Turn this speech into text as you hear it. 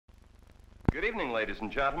Good evening, ladies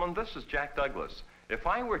and gentlemen. This is Jack Douglas. If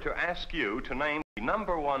I were to ask you to name the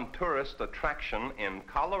 #1 tourist attraction in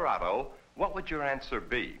Colorado, what would your answer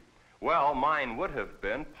be? Well, mine would have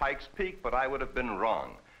been Pikes Peak, but I would have been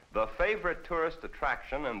wrong. The favorite tourist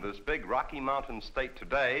attraction in this big Rocky Mountain state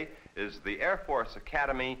today is the Air Force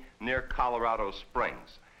Academy near Colorado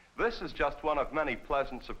Springs. This is just one of many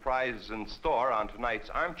pleasant surprises in store on tonight's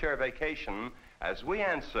Armchair Vacation as we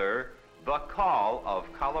answer the call of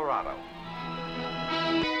Colorado.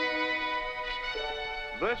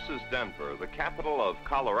 This is Denver, the capital of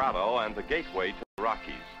Colorado and the gateway to the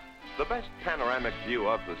Rockies. The best panoramic view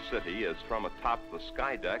of the city is from atop the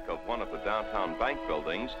sky deck of one of the downtown bank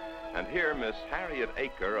buildings, and here Miss Harriet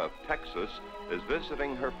Aker of Texas is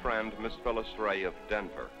visiting her friend Miss Phyllis Ray of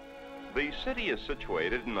Denver. The city is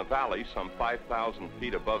situated in a valley some 5,000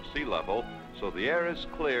 feet above sea level, so the air is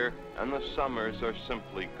clear and the summers are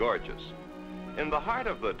simply gorgeous. In the heart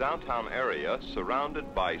of the downtown area,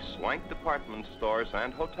 surrounded by swank department stores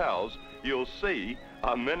and hotels, you'll see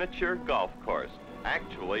a miniature golf course.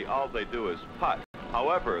 Actually, all they do is putt.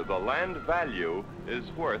 However, the land value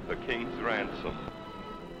is worth a king's ransom.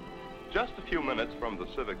 Just a few minutes from the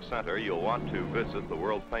Civic Center, you'll want to visit the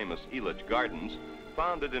world-famous Elitch Gardens,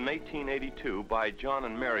 founded in 1882 by John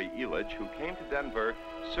and Mary Elitch, who came to Denver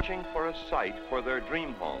searching for a site for their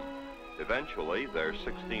dream home. Eventually, their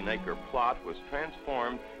 16-acre plot was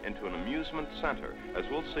transformed into an amusement center, as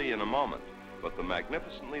we'll see in a moment. But the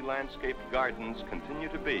magnificently landscaped gardens continue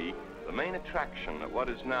to be the main attraction at what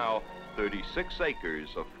is now 36 acres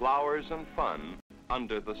of flowers and fun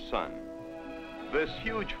under the sun. This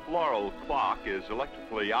huge floral clock is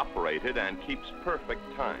electrically operated and keeps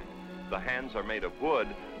perfect time. The hands are made of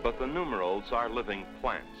wood, but the numerals are living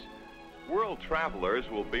plants. World travelers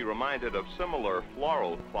will be reminded of similar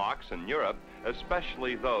floral clocks in Europe,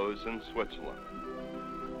 especially those in Switzerland.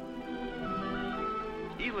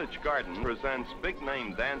 Elitch Garden presents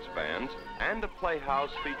big-name dance bands and a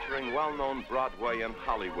playhouse featuring well-known Broadway and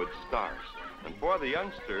Hollywood stars. And for the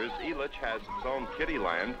youngsters, Elitch has its own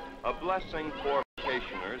Kiddieland, a blessing for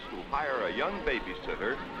vacationers who hire a young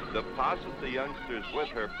babysitter, deposit the youngsters with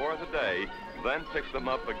her for the day, then pick them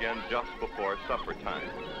up again just before supper time.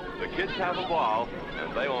 The kids have a ball,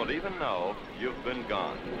 and they won't even know you've been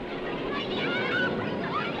gone.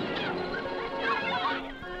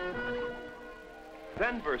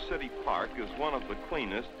 Denver City Park is one of the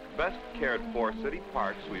cleanest, best cared for city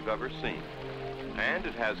parks we've ever seen. And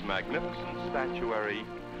it has magnificent statuary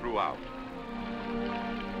throughout.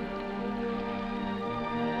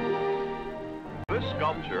 This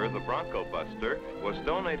sculpture, the Bronco Buster, was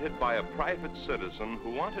donated by a private citizen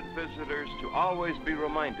who wanted visitors to always be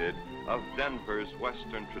reminded of Denver's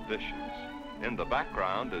Western traditions. In the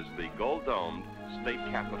background is the gold-domed State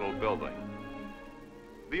Capitol building.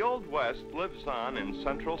 The Old West lives on in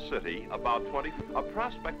Central City about 20. A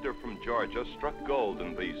prospector from Georgia struck gold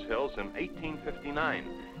in these hills in 1859,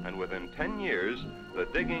 and within 10 years, the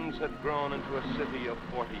diggings had grown into a city of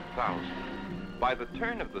 40,000. By the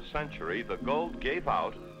turn of the century, the gold gave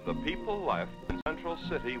out, the people left, and Central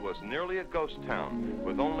City was nearly a ghost town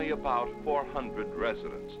with only about 400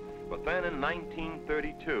 residents. But then in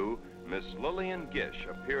 1932, Miss Lillian Gish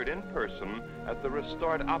appeared in person at the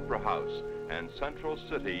restored Opera House, and Central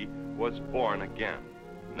City was born again.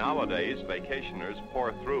 Nowadays, vacationers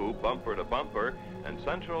pour through bumper to bumper, and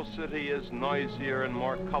Central City is noisier and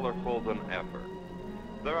more colorful than ever.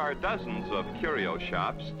 There are dozens of curio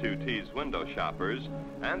shops to tease window shoppers,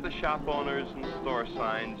 and the shop owners and store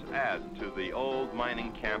signs add to the old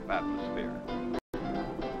mining camp atmosphere.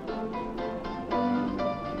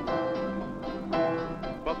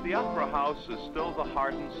 But the Opera House is still the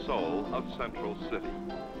heart and soul of Central City.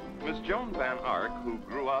 Miss Joan Van Ark, who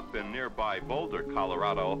grew up in nearby Boulder,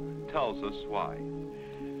 Colorado, tells us why.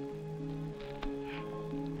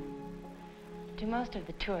 To most of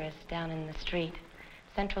the tourists down in the street,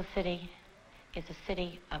 Central City is a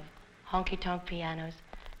city of honky-tonk pianos,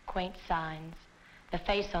 quaint signs, the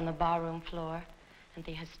face on the barroom floor, and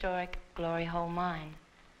the historic Glory Hole Mine.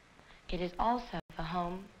 It is also the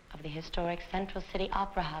home of the historic Central City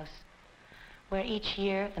Opera House, where each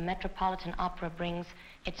year the Metropolitan Opera brings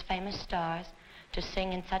its famous stars to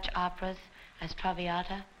sing in such operas as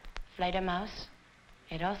Traviata, Fledermaus.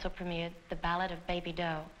 It also premiered The Ballad of Baby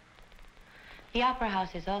Doe. The Opera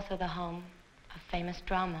House is also the home of famous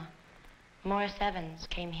drama. Morris Evans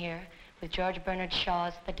came here with George Bernard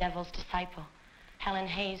Shaw's The Devil's Disciple. Helen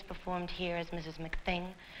Hayes performed here as Mrs.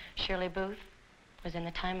 McThing. Shirley Booth was in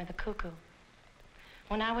The Time of the Cuckoo.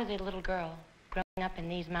 When I was a little girl, growing up in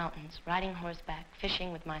these mountains, riding horseback,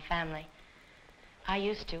 fishing with my family, I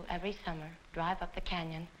used to, every summer, drive up the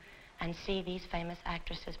canyon and see these famous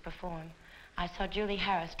actresses perform. I saw Julie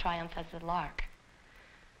Harris triumph as the Lark.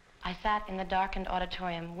 I sat in the darkened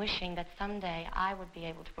auditorium wishing that someday I would be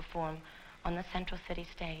able to perform on the Central City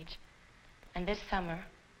stage. And this summer,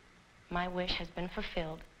 my wish has been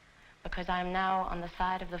fulfilled because I am now on the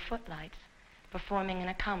side of the footlights performing in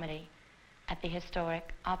a comedy at the historic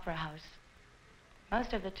Opera House.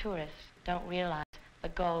 Most of the tourists don't realize the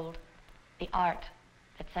gold, the art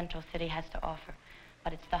that Central City has to offer,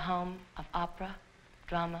 but it's the home of opera,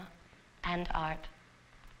 drama, and art.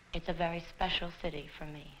 It's a very special city for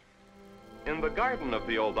me. In the garden of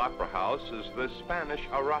the old Opera House is the Spanish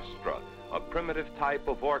arrastra, a primitive type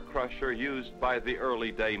of ore crusher used by the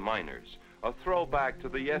early day miners, a throwback to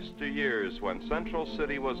the yesteryears when Central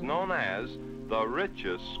City was known as the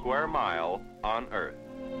richest square mile on Earth.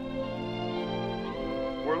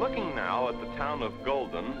 We're looking now at the town of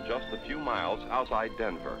Golden, just a few miles outside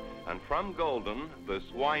Denver. And from Golden, this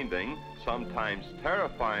winding, sometimes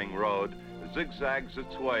terrifying road zigzags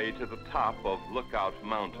its way to the top of Lookout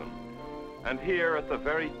Mountain. And here at the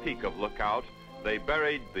very peak of Lookout, they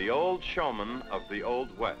buried the old showman of the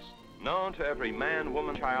Old West, known to every man,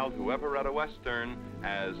 woman, child who ever read a Western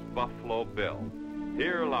as Buffalo Bill.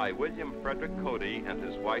 Here lie William Frederick Cody and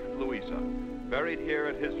his wife Louisa, buried here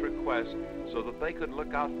at his request so that they could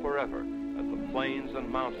look out forever at the plains and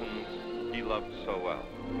mountains he loved so well.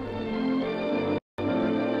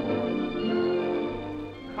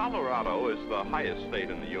 Colorado is the highest state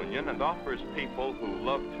in the Union and offers people who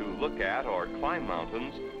love to look at or climb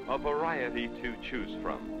mountains a variety to choose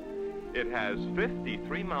from. It has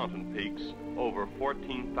 53 mountain peaks over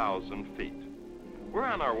 14,000 feet. We're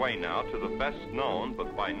on our way now to the best known,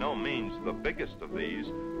 but by no means the biggest of these,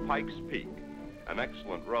 Pikes Peak. An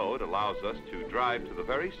excellent road allows us to drive to the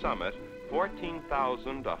very summit,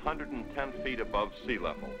 14,110 feet above sea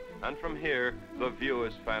level. And from here, the view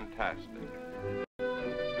is fantastic.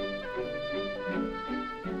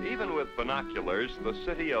 Even with binoculars, the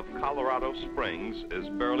city of Colorado Springs is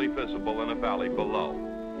barely visible in a valley below.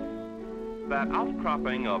 That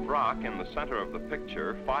outcropping of rock in the center of the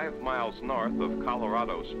picture, 5 miles north of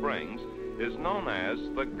Colorado Springs, is known as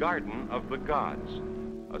the Garden of the Gods,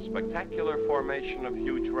 a spectacular formation of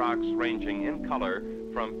huge rocks ranging in color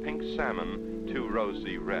from pink salmon to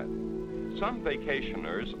rosy red. Some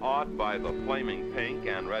vacationers, awed by the flaming pink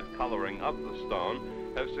and red coloring of the stone,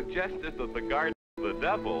 have suggested that the Garden of the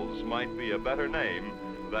Devils might be a better name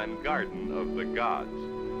than Garden of the Gods.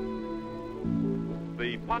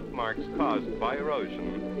 The pockmarks caused by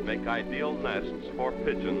erosion make ideal nests for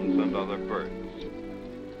pigeons and other birds.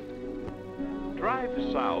 Drive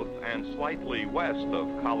south and slightly west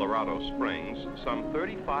of Colorado Springs, some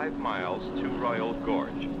 35 miles to Royal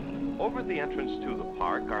Gorge. Over the entrance to the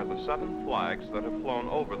park are the 7 flags that have flown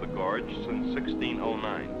over the gorge since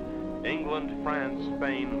 1609. England, France,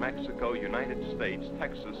 Spain, Mexico, United States,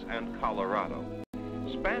 Texas, and Colorado.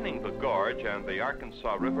 Spanning the gorge and the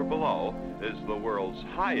Arkansas River below is the world's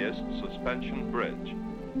highest suspension bridge.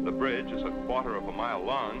 The bridge is a quarter of a mile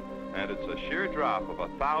long, and it's a sheer drop of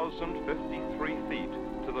 1,053 feet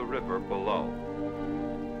to the river below.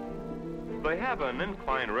 They have an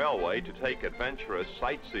incline railway to take adventurous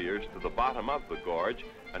sightseers to the bottom of the gorge,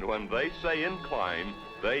 and when they say incline,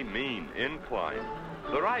 they mean incline.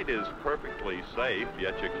 The ride is perfectly safe,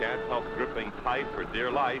 yet you can't help gripping tight for dear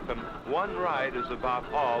life, and one ride is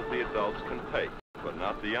about all the adults can take, but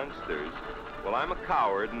not the youngsters. Well, I'm a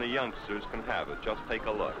coward, and the youngsters can have it. Just take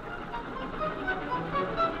a look.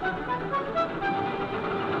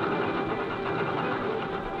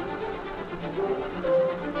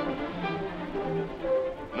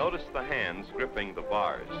 Notice the hands gripping the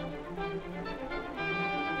bars.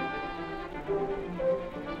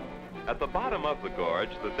 At the bottom of the gorge,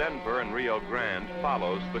 the Denver and Rio Grande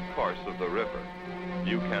follows the course of the river.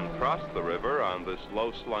 You can cross the river on this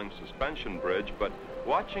low-slung suspension bridge, but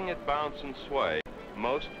watching it bounce and sway,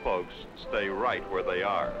 most folks stay right where they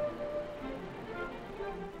are.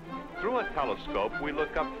 Through a telescope, we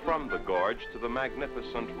look up from the gorge to the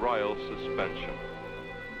magnificent Royal Suspension.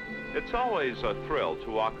 It's always a thrill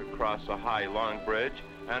to walk across a high, long bridge,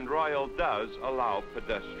 and Royal does allow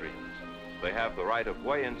pedestrians. They have the right of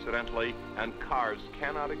way, incidentally, and cars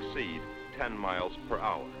cannot exceed 10 miles per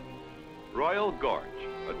hour. Royal Gorge,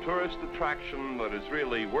 a tourist attraction that is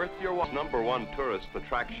really worth your while. #1 tourist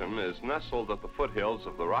attraction is nestled at the foothills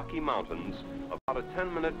of the Rocky Mountains, about a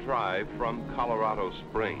 10-minute drive from Colorado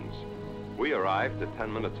Springs. We arrived at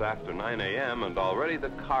 10 minutes after 9 a.m. and already the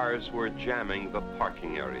cars were jamming the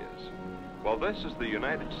parking areas. Well, this is the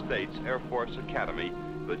United States Air Force Academy,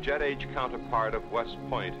 the jet age counterpart of West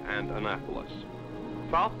Point and Annapolis.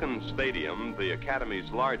 Falcon Stadium, the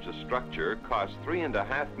Academy's largest structure, cost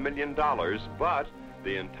 $3.5 million, but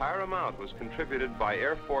the entire amount was contributed by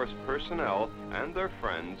Air Force personnel and their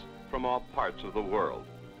friends from all parts of the world.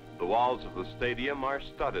 The walls of the stadium are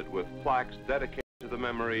studded with plaques dedicated to the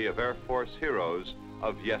memory of Air Force heroes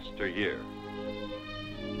of yesteryear.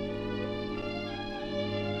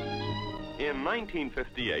 In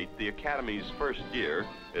 1958, the Academy's first year,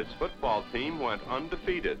 its football team went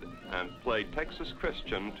undefeated and played Texas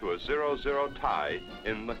Christian to a 0-0 tie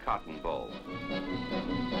in the Cotton Bowl.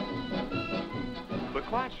 The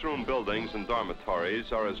classroom buildings and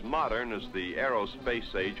dormitories are as modern as the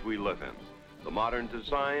aerospace age we live in. The modern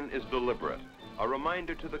design is deliberate, a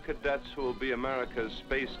reminder to the cadets who will be America's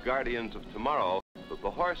space guardians of tomorrow that the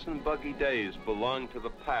horse and buggy days belong to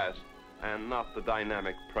the past and not the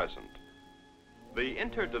dynamic present. The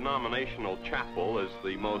interdenominational chapel is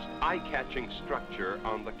the most eye-catching structure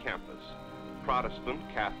on the campus. Protestant,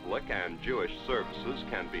 Catholic, and Jewish services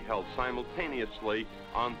can be held simultaneously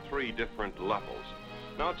on 3 different levels.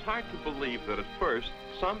 Now, it's hard to believe that at first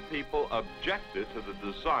some people objected to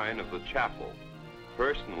the design of the chapel.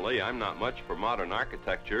 Personally, I'm not much for modern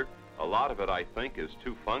architecture. A lot of it, I think, is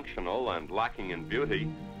too functional and lacking in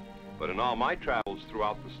beauty. But in all my travels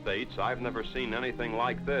throughout the States, I've never seen anything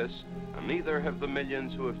like this, and neither have the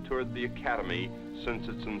millions who have toured the Academy since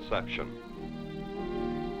its inception.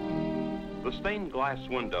 The stained glass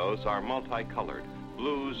windows are multicolored: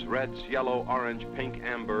 blues, reds, yellow, orange, pink,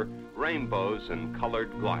 amber, rainbows in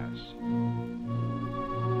colored glass.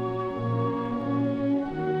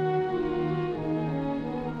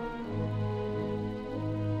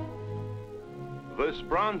 This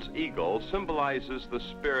bronze eagle symbolizes the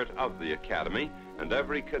spirit of the Academy, and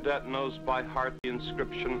every cadet knows by heart the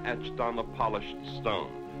inscription etched on the polished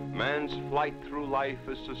stone. Man's flight through life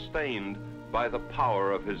is sustained by the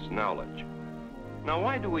power of his knowledge. Now,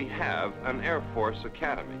 why do we have an Air Force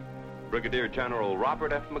Academy? Brigadier General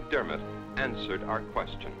Robert F. McDermott answered our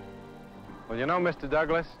question. Well, you know, Mr.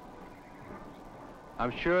 Douglas,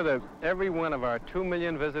 I'm sure that every one of our 2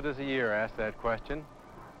 million visitors a year ask that question,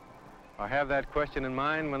 or have that question in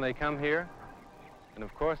mind when they come here. And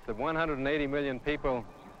of course, the 180 million people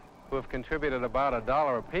who have contributed about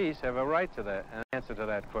 $1 apiece have a right to that, an answer to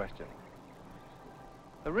that question.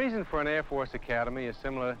 The reason for an Air Force Academy is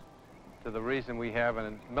similar to the reason we have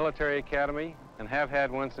a military academy, and have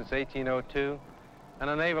had one since 1802, and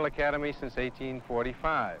a naval academy since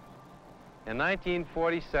 1845. In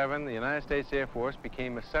 1947, the United States Air Force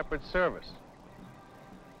became a separate service.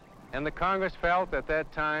 And the Congress felt at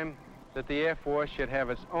that time that the Air Force should have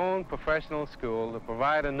its own professional school to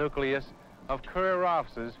provide a nucleus of career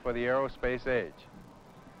officers for the aerospace age.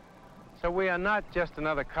 So we are not just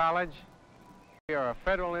another college. We are a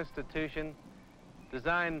federal institution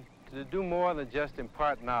designed to do more than just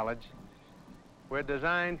impart knowledge. We're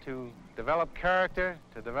designed to develop character,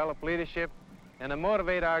 to develop leadership, and to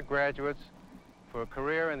motivate our graduates for a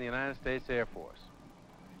career in the United States Air Force,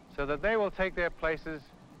 so that they will take their places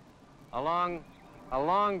along a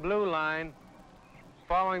long blue line,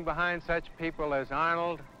 following behind such people as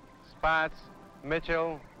Arnold, Spaatz,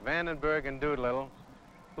 Mitchell, Vandenberg, and Doolittle,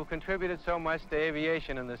 who contributed so much to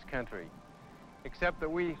aviation in this country, except that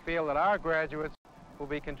we feel that our graduates will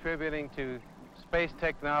be contributing to space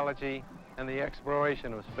technology and the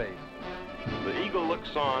exploration of space. The Eagle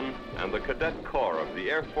looks on, and the Cadet Corps of the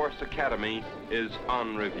Air Force Academy is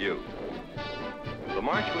on review. The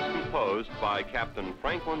march was composed by Captain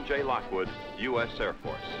Franklin J. Lockwood, U.S. Air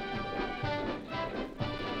Force.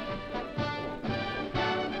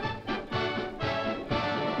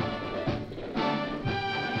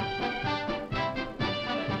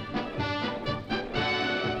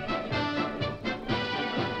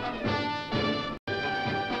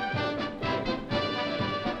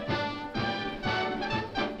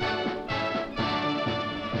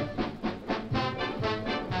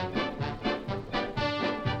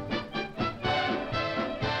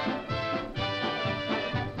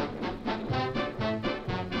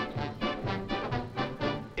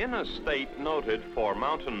 In a state noted for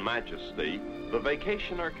mountain majesty, the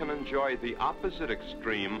vacationer can enjoy the opposite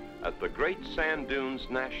extreme at the Great Sand Dunes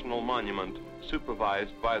National Monument,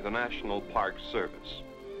 supervised by the National Park Service.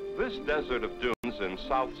 This desert of dunes in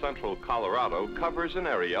south-central Colorado covers an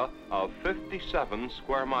area of 57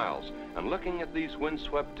 square miles, and looking at these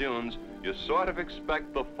windswept dunes, you sort of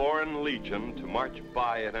expect the Foreign Legion to march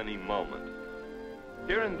by at any moment.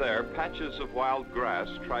 Here and there, patches of wild grass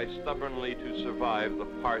try stubbornly to survive the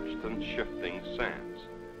parched and shifting sands.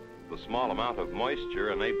 The small amount of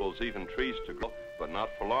moisture enables even trees to grow, but not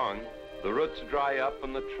for long. The roots dry up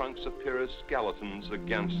and the trunks appear as skeletons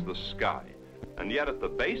against the sky. And yet at the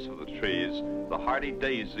base of the trees, the hardy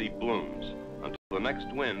daisy blooms until the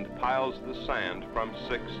next wind piles the sand from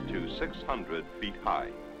 600 to 600 feet high.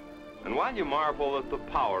 And while you marvel at the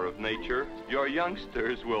power of nature, your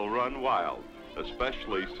youngsters will run wild,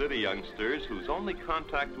 especially city youngsters whose only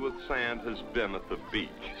contact with sand has been at the beach.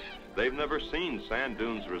 They've never seen sand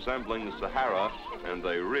dunes resembling the Sahara, and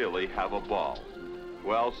they really have a ball.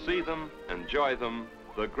 Well, see them, enjoy them,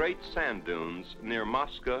 the great sand dunes near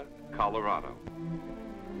Mosca, Colorado.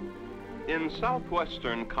 In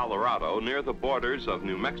southwestern Colorado, near the borders of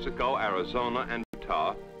New Mexico, Arizona, and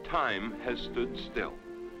Utah, time has stood still.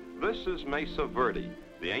 This is Mesa Verde,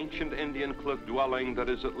 the ancient Indian cliff dwelling that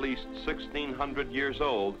is at least 1,600 years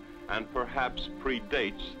old and perhaps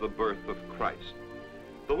predates the birth of Christ.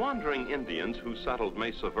 The wandering Indians who settled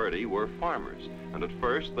Mesa Verde were farmers, and at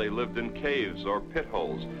first they lived in caves or pit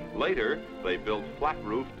holes. Later, they built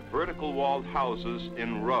flat-roofed, vertical-walled houses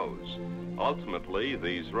in rows. Ultimately,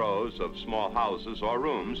 these rows of small houses or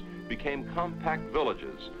rooms became compact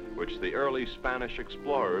villages, which the early Spanish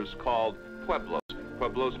explorers called pueblos.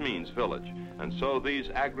 Pueblos means village, and so these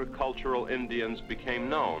agricultural Indians became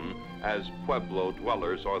known as Pueblo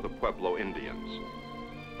dwellers or the Pueblo Indians.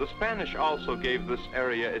 The Spanish also gave this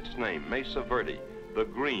area its name, Mesa Verde, the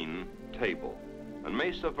green table. And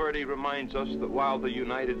Mesa Verde reminds us that while the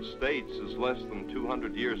United States is less than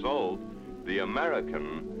 200 years old, the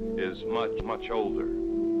American is much, much older.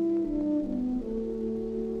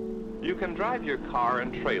 You can drive your car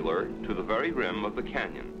and trailer to the very rim of the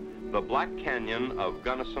canyon, the Black Canyon of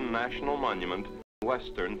Gunnison National Monument,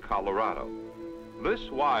 western Colorado.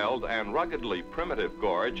 This wild and ruggedly primitive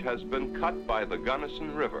gorge has been cut by the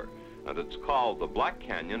Gunnison River, and it's called the Black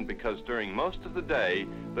Canyon because during most of the day,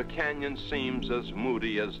 the canyon seems as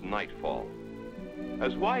moody as nightfall.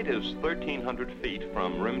 As wide as 1,300 feet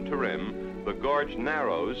from rim to rim, the gorge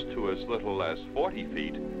narrows to as little as 40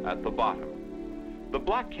 feet at the bottom. The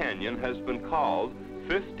Black Canyon has been called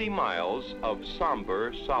 50 miles of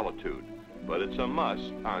somber solitude, but it's a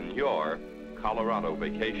must on your Colorado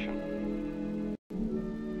vacation.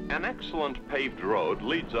 An excellent paved road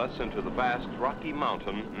leads us into the vast Rocky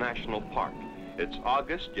Mountain National Park. It's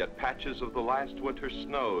August, yet patches of the last winter's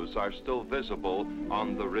snows are still visible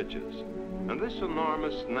on the ridges. And this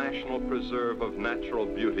enormous national preserve of natural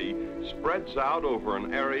beauty spreads out over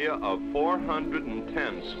an area of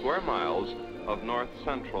 410 square miles of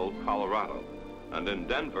north-central Colorado. And in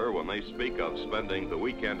Denver, when they speak of spending the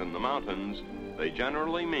weekend in the mountains, they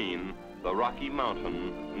generally mean the Rocky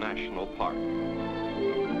Mountain National Park.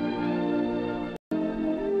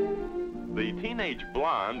 The teenage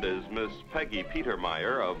blonde is Miss Peggy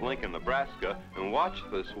Petermeyer of Lincoln, Nebraska, and watch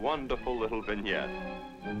this wonderful little vignette.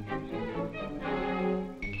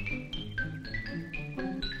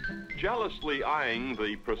 Jealously eyeing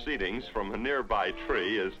the proceedings from a nearby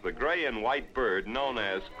tree is the gray and white bird known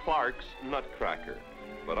as Clark's nutcracker.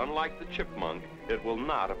 But unlike the chipmunk, it will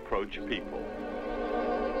not approach people.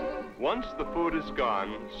 Once the food is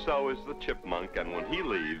gone, so is the chipmunk, and when he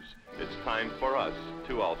leaves, it's time for us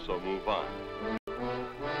to also move on.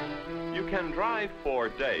 You can drive for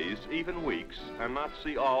days, even weeks, and not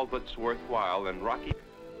see all that's worthwhile in Rocky.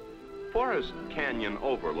 Forest Canyon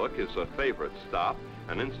Overlook is a favorite stop,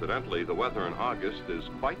 and incidentally, the weather in August is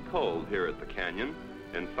quite cold here at the canyon.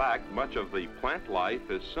 In fact, much of the plant life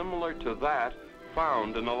is similar to that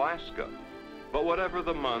found in Alaska. But whatever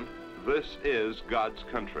the month, this is God's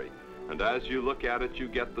country. And as you look at it, you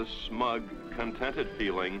get the smug, contented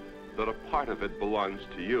feeling that a part of it belongs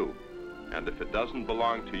to you. And if it doesn't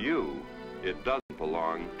belong to you, it doesn't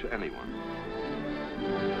belong to anyone.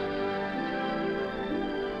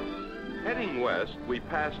 Heading west, we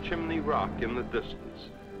pass Chimney Rock in the distance.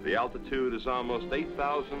 The altitude is almost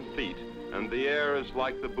 8,000 feet, and the air is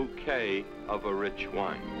like the bouquet of a rich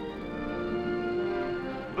wine.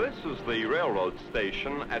 This is the railroad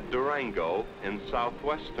station at Durango in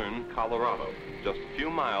southwestern Colorado, just a few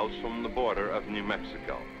miles from the border of New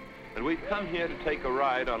Mexico. And we've come here to take a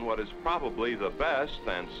ride on what is probably the best,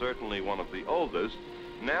 and certainly one of the oldest,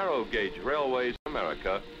 narrow-gauge railways in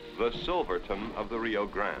America, the Silverton of the Rio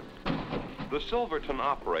Grande. The Silverton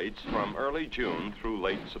operates from early June through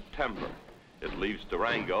late September. It leaves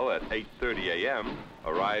Durango at 8:30 a.m.,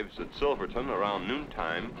 arrives at Silverton around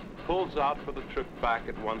noontime, pulls out for the trip back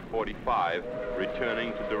at 1:45,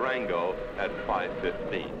 returning to Durango at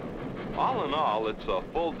 5:15. All in all, it's a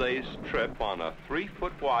full day's trip on a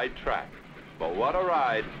 3-foot-wide track. But what a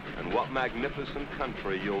ride, and what magnificent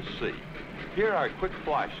country you'll see. Here are quick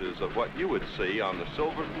flashes of what you would see on the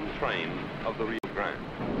Silverton train of the Rio Grande.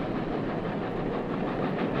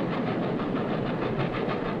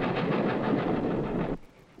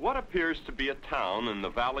 What a appears to be a town in the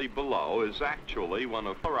valley below is actually one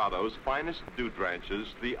of Colorado's finest dude ranches,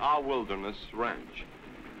 the Wilderness Ranch.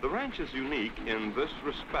 The ranch is unique in this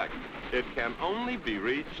respect. It can only be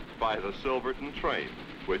reached by the Silverton train,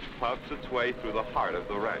 which puffs its way through the heart of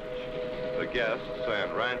the ranch. The guests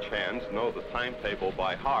and ranch hands know the timetable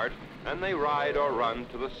by heart, and they ride or run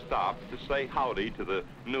to the stop to say howdy to the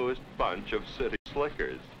newest bunch of city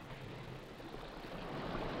slickers.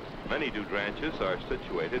 Many dude ranches are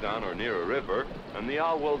situated on or near a river, and the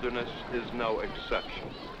Wilderness is no exception.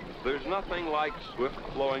 There's nothing like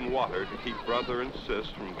swift-flowing water to keep brother and sis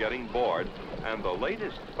from getting bored, and the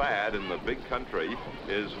latest fad in the big country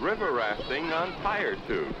is river rafting on tire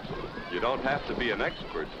tubes. You don't have to be an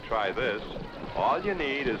expert to try this. All you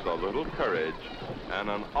need is a little courage and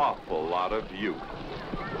an awful lot of youth.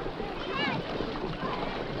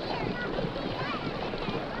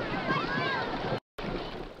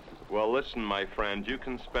 Well, listen, my friend, you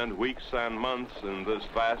can spend weeks and months in this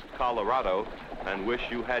vast Colorado and wish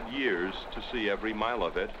you had years to see every mile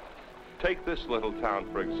of it. Take this little town,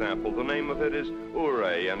 for example. The name of it is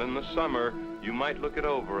Ouray, and in the summer, you might look it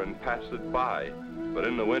over and pass it by. But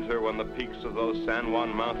in the winter, when the peaks of those San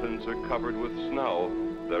Juan Mountains are covered with snow,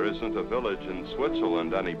 there isn't a village in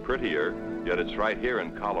Switzerland any prettier, yet it's right here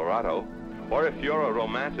in Colorado. Or if you're a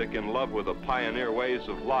romantic in love with the pioneer ways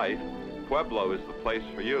of life, Pueblo is the place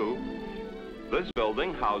for you. This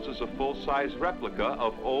building houses a full-size replica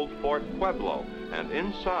of old Fort Pueblo, and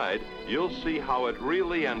inside you'll see how it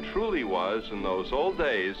really and truly was in those old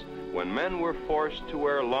days when men were forced to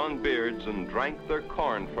wear long beards and drank their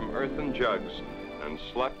corn from earthen jugs and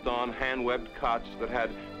slept on hand-webbed cots that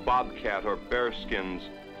had bobcat or bear skins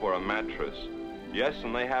for a mattress. Yes,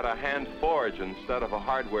 and they had a hand forge instead of a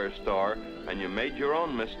hardware store, and you made your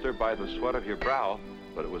own mister by the sweat of your brow,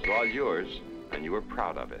 but it was all yours, and you were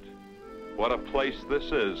proud of it. What a place this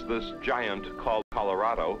is, this giant called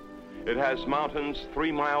Colorado. It has mountains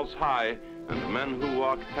 3 miles high and men who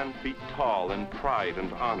walk 10 feet tall in pride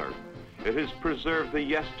and honor. It has preserved the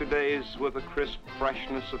yesterdays with the crisp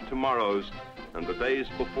freshness of tomorrows, and the days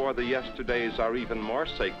before the yesterdays are even more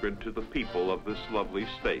sacred to the people of this lovely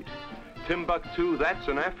state. Timbuktu, that's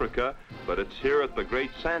in Africa, but it's here at the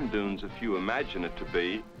great sand dunes if you imagine it to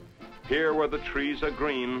be. Here where the trees are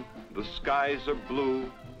green, the skies are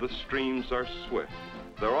blue, the streams are swift.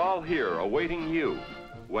 They're all here awaiting you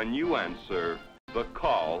when you answer the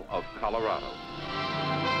call of Colorado.